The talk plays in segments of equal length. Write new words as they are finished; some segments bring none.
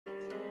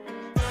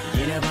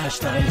Yine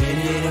başlar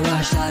yeni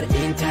başlar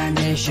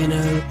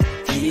International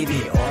TV.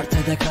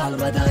 Ortada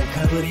kalmadan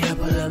kabul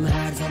yapalım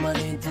her zaman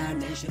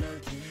International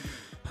TV.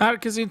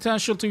 Herkese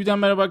International TV'den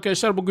merhaba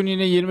arkadaşlar. Bugün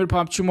yine yeni bir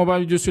Pubg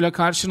Mobile videosuyla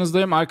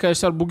karşınızdayım.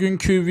 Arkadaşlar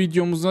bugünkü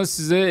videomuzda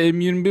size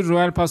M21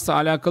 Royale Pass'la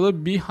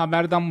alakalı bir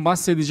haberden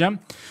bahsedeceğim.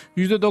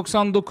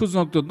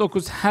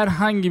 %99.9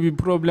 herhangi bir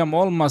problem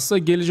olmazsa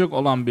gelecek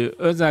olan bir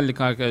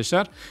özellik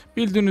arkadaşlar.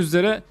 Bildiğiniz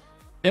üzere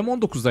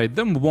M19'daydı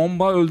değil mi?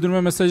 Bomba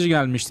öldürme mesajı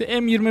gelmişti.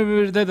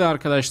 M21'de de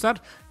arkadaşlar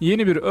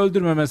yeni bir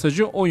öldürme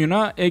mesajı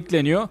oyuna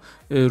ekleniyor.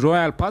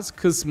 Royal Pass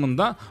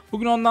kısmında.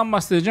 Bugün ondan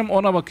bahsedeceğim.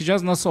 Ona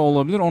bakacağız. Nasıl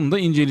olabilir? Onu da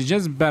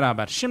inceleyeceğiz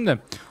beraber. Şimdi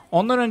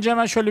ondan önce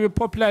hemen şöyle bir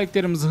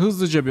popülerliklerimizi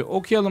hızlıca bir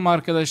okuyalım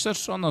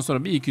arkadaşlar. Ondan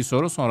sonra bir iki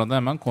soru, sonra da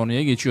hemen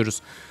konuya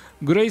geçiyoruz.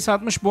 Grace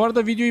 60 bu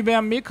arada videoyu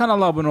beğenmeyi,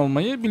 kanala abone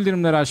olmayı,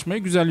 bildirimleri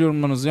açmayı, güzel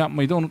yorumlarınızı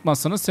yapmayı da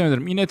unutmazsanız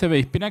sevinirim.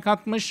 İNTV Binek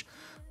 60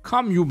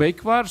 Come You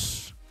Back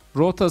var.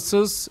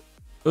 Rotasız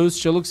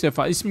Özçalık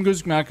Sefa ismi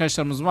gözükmeyen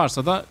arkadaşlarımız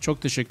varsa da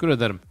çok teşekkür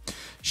ederim.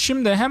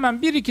 Şimdi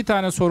hemen bir iki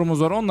tane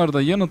sorumuz var, onları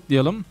da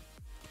yanıtlayalım.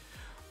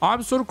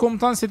 Abi soru,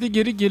 komutan seti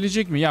geri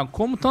gelecek mi? Ya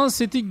komutan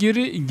seti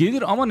geri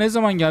gelir ama ne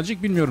zaman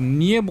gelecek bilmiyorum.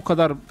 Niye bu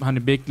kadar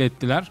hani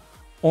beklettiler?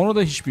 Onu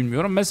da hiç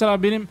bilmiyorum.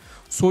 Mesela benim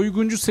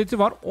soyguncu seti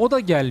var, o da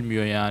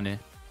gelmiyor yani.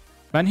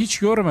 Ben hiç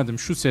görmedim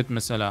şu set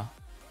mesela.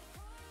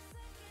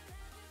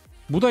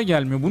 Bu da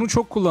gelmiyor. Bunu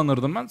çok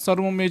kullanırdım ben.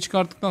 Sarı mumyayı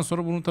çıkarttıktan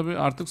sonra bunu tabii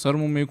artık sarı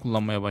mumyayı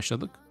kullanmaya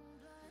başladık.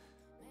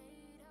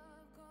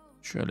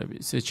 Şöyle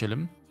bir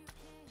seçelim.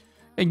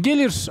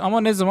 Gelir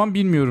ama ne zaman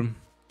bilmiyorum.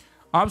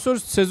 Abi soru,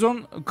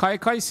 sezon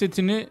kaykay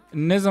setini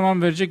ne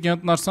zaman verecek,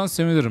 yanıtlarsan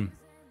sevinirim.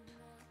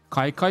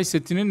 Kaykay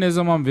setini ne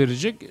zaman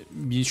verecek?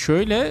 Bir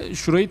şöyle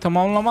şurayı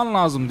tamamlaman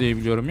lazım diye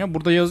biliyorum ya.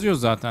 Burada yazıyor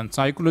zaten.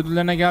 Cycle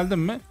ödüllerine geldin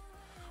mi?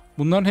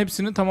 Bunların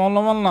hepsini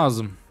tamamlaman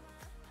lazım.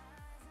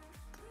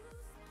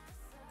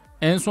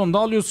 En sonda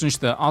alıyorsun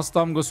işte as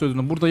damgası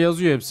ödülünü. Burada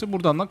yazıyor hepsi.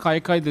 Buradan da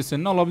kaykay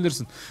desenini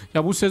alabilirsin.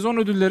 Ya bu sezon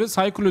ödülleri,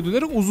 cycle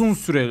ödülleri uzun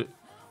süre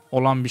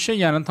olan bir şey.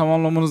 Yani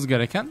tamamlamanız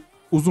gereken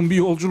uzun bir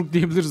yolculuk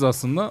diyebiliriz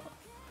aslında.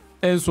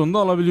 En sonunda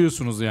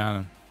alabiliyorsunuz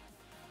yani.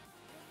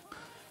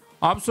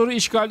 Abi soru,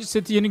 işgalci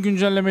seti yeni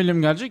güncellemeyle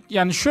mi gelecek?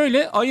 Yani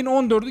şöyle ayın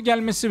 14'ü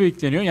gelmesi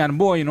bekleniyor. Yani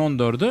bu ayın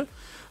 14'ü.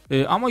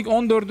 Ama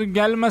 14'ü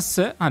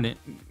gelmezse hani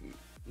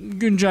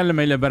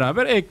güncellemeyle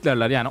beraber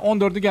eklerler. Yani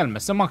 14'ü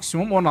gelmezse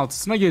maksimum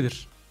 16'sına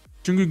gelir.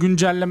 Çünkü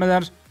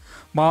güncellemeler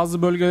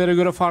bazı bölgelere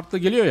göre farklı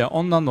geliyor ya,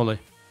 ondan dolayı.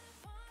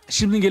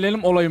 Şimdi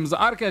gelelim olayımıza.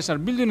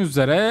 Arkadaşlar bildiğiniz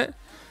üzere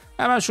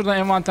hemen şuradan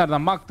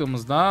envanterden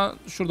baktığımızda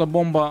şurada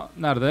bomba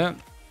nerede?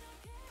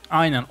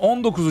 Aynen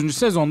 19.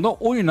 sezonda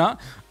oyuna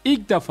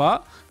ilk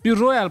defa bir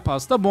Royal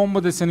Pass'ta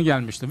bomba deseni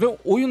gelmişti. Ve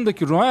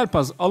oyundaki Royal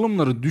Pass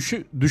alımları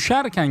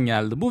düşerken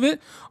geldi bu ve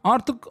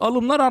artık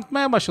alımlar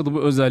artmaya başladı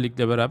bu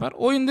özellikle beraber.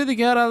 Oyun dedi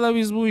ki herhalde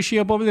biz bu işi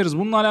yapabiliriz.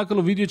 Bununla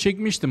alakalı video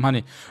çekmiştim.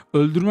 Hani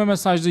öldürme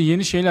mesajlı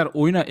yeni şeyler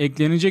oyuna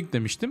eklenecek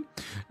demiştim.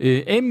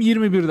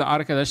 M21'de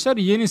arkadaşlar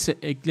yenisi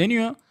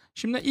ekleniyor.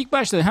 Şimdi ilk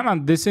başta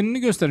hemen desenini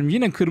göstereyim.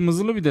 Yine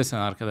kırmızılı bir desen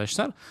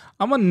arkadaşlar.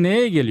 Ama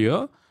neye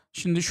geliyor?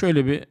 Şimdi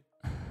şöyle bir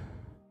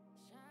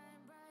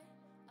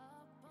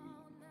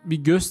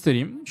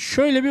göstereyim.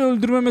 Şöyle bir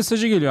öldürme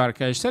mesajı geliyor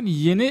arkadaşlar.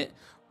 Yeni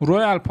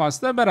Royal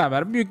Pass'la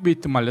beraber büyük bir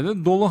ihtimalle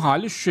de dolu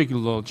hali şu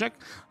şekilde olacak.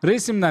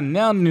 Resimden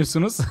ne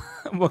anlıyorsunuz?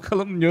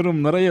 Bakalım,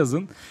 yorumlara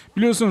yazın.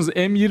 Biliyorsunuz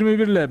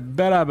M21 ile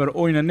beraber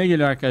oyuna ne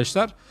geliyor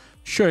arkadaşlar?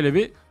 Şöyle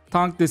bir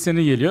tank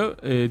deseni geliyor.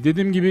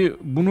 Dediğim gibi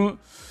bunu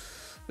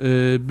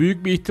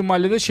büyük bir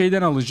ihtimalle de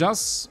şeyden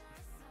alacağız.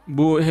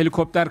 Bu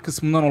helikopter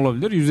kısmından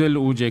olabilir. 150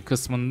 UC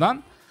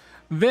kısmından.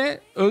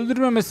 Ve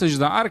öldürme mesajı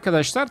da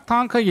arkadaşlar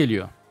tanka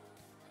geliyor.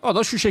 O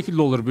da şu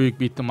şekilde olur büyük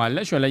bir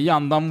ihtimalle. Şöyle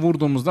yandan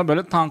vurduğumuzda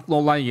böyle tanklı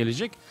olay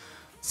gelecek.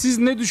 Siz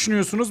ne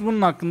düşünüyorsunuz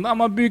bunun hakkında?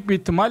 Ama büyük bir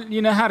ihtimal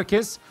yine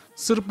herkes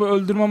sırf bu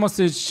öldürme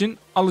mesajı için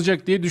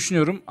alacak diye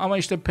düşünüyorum. Ama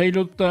işte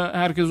Payload'da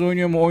herkes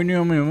oynuyor mu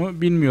oynayamıyor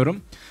mu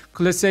bilmiyorum.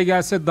 Klasiğe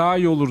gelse daha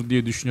iyi olur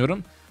diye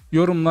düşünüyorum.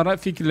 Yorumlara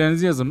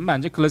fikirlerinizi yazın.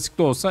 Bence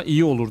klasikte olsa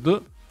iyi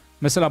olurdu.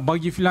 Mesela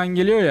buggy falan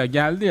geliyor ya,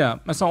 geldi ya.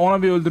 Mesela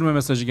ona bir öldürme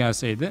mesajı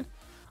gelseydi.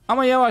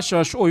 Ama yavaş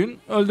yavaş oyun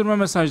öldürme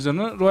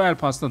mesajlarını Royal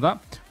Pass'ta da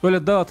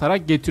böyle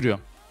dağıtarak getiriyor.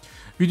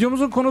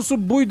 Videomuzun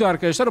konusu buydu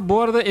arkadaşlar.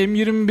 Bu arada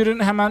M21'in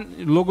hemen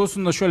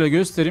logosunu da şöyle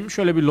göstereyim.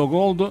 Şöyle bir logo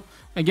oldu.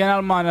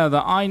 Genel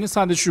manada aynı,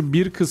 sadece şu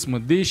bir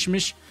kısmı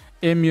değişmiş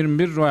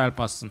M21 Royal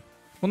Pass'ın.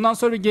 Bundan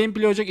sonra bir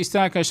gameplay olacak.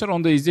 İsteyen arkadaşlar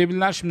onu da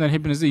izleyebilirler. Şimdiden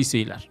hepinize iyi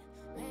seyirler.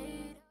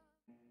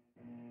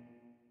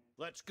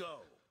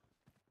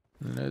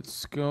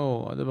 Let's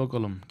go. Hadi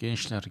bakalım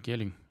gençler,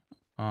 gelin.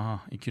 Aha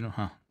 2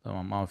 ha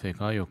tamam,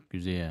 AFK yok,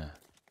 güzel.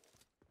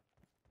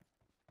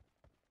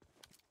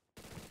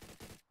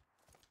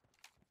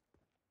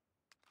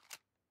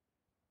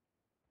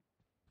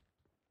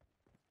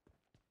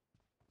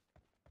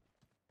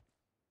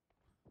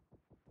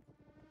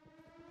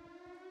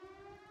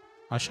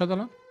 Aşağıda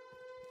lan.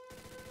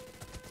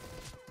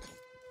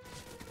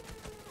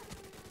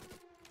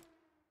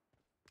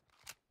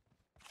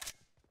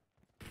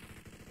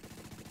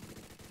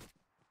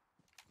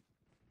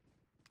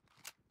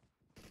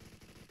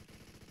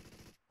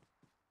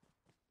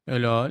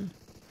 Helal.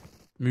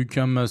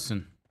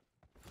 Mükemmelsin.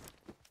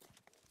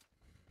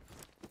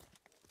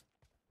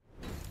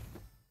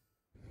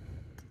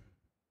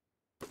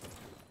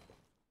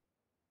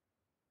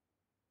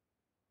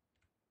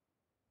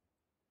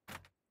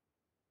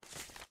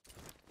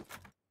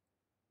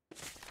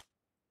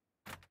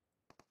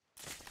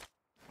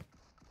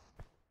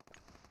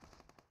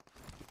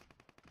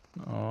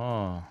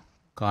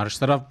 Karşı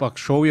taraf bak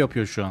şov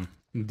yapıyor şu an.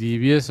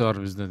 DBS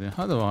var bizde diye.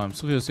 Hadi bakalım,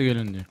 sıkıyorsa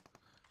gelin diyor.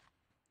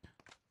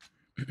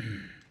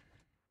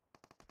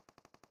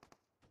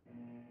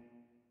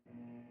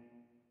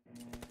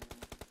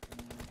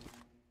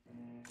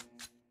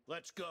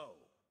 Let's go.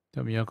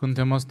 Tabii yakın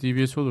temas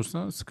DBS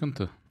olursa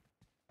sıkıntı.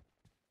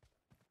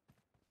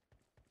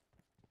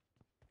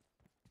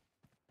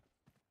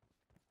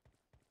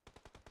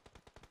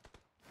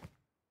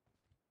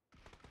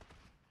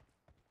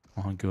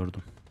 Aha,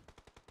 gördüm.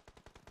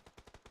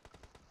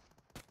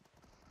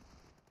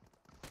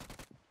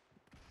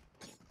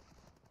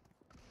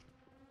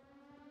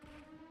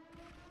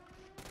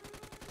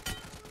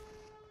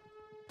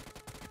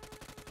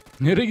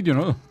 Nereye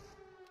gidiyorsun oğlum?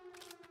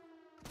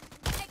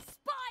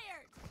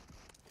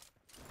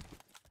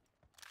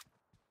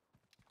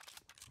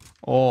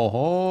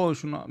 Oho,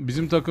 şuna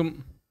bizim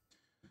takım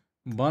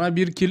bana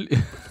bir kill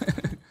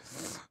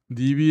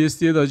DBS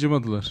diye de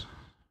acımadılar.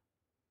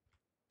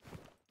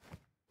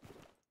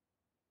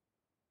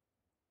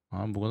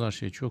 Ha, bu kadar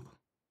şey çok.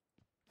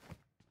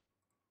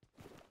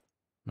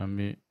 Ben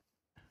bir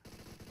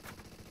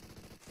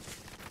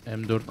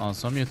M4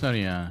 alsam yeter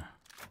ya.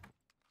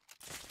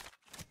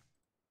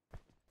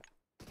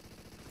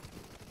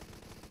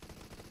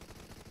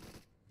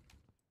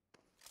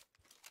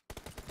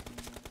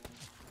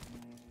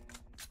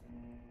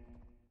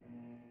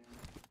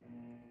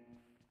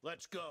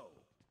 Let's go.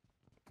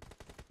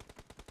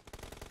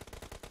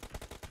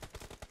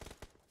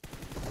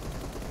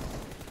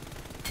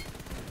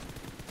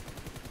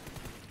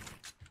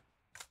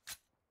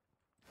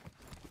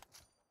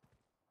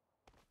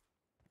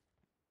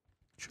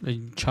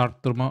 Şöyle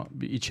çarptırma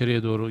bir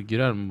içeriye doğru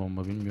girer mi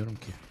bomba, bilmiyorum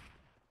ki.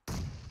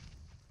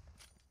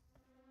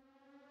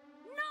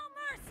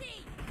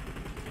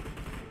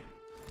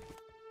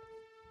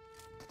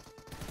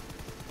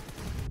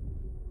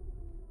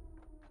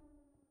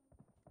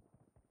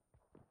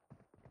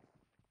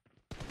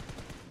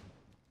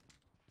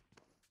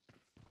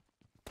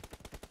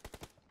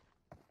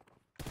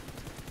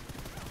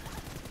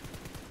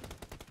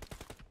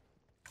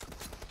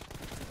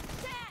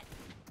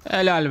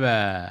 Helal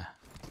be.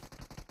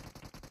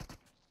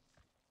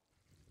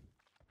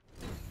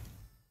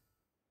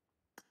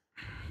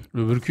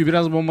 Öbürkü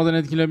biraz bombadan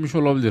etkilenmiş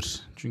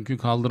olabilir. Çünkü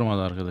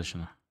kaldırmadı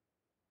arkadaşını.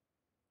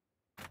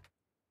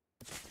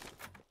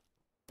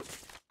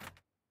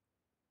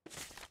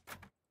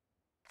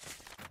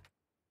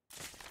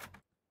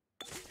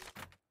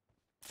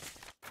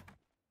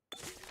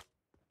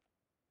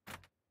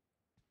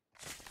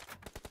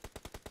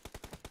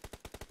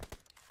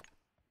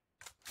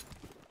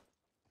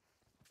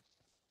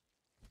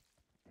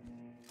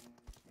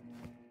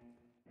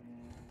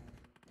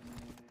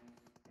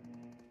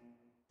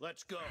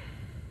 Let's go.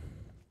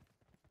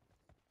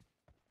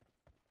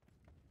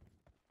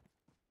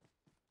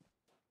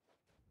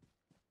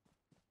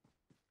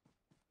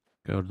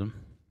 Gördüm.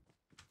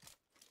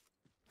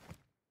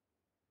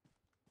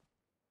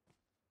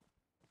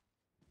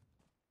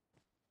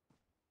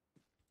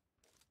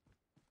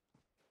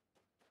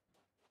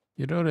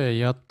 Biri oraya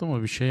yattı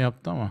mı, bir şey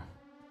yaptı ama.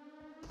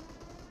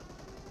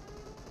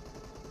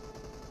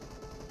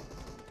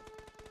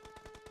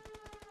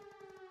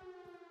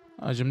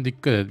 Acım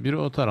dikkat et. Biri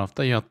o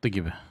tarafta yattı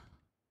gibi.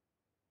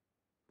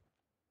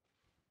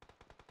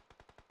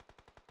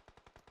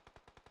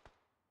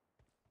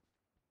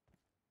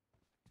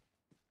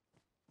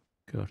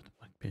 Gördüm.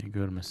 Bak, beni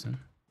görmesin.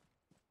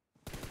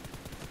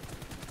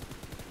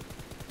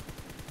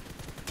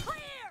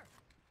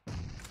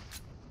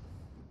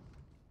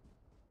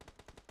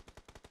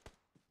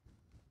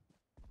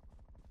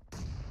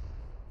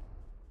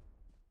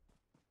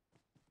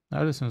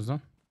 Neredesiniz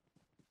lan?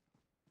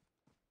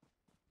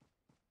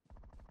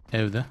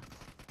 Evde.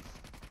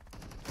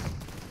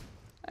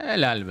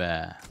 Helal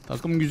be.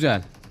 Takım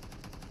güzel.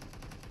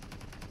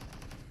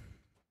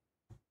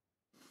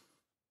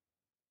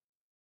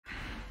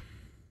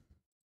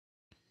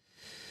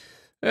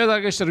 Evet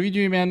arkadaşlar,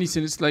 videoyu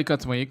beğendiyseniz like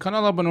atmayı,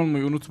 kanala abone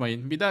olmayı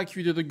unutmayın. Bir dahaki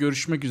videoda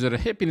görüşmek üzere.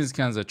 Hepiniz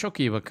kendinize çok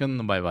iyi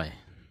bakın. Bay bay.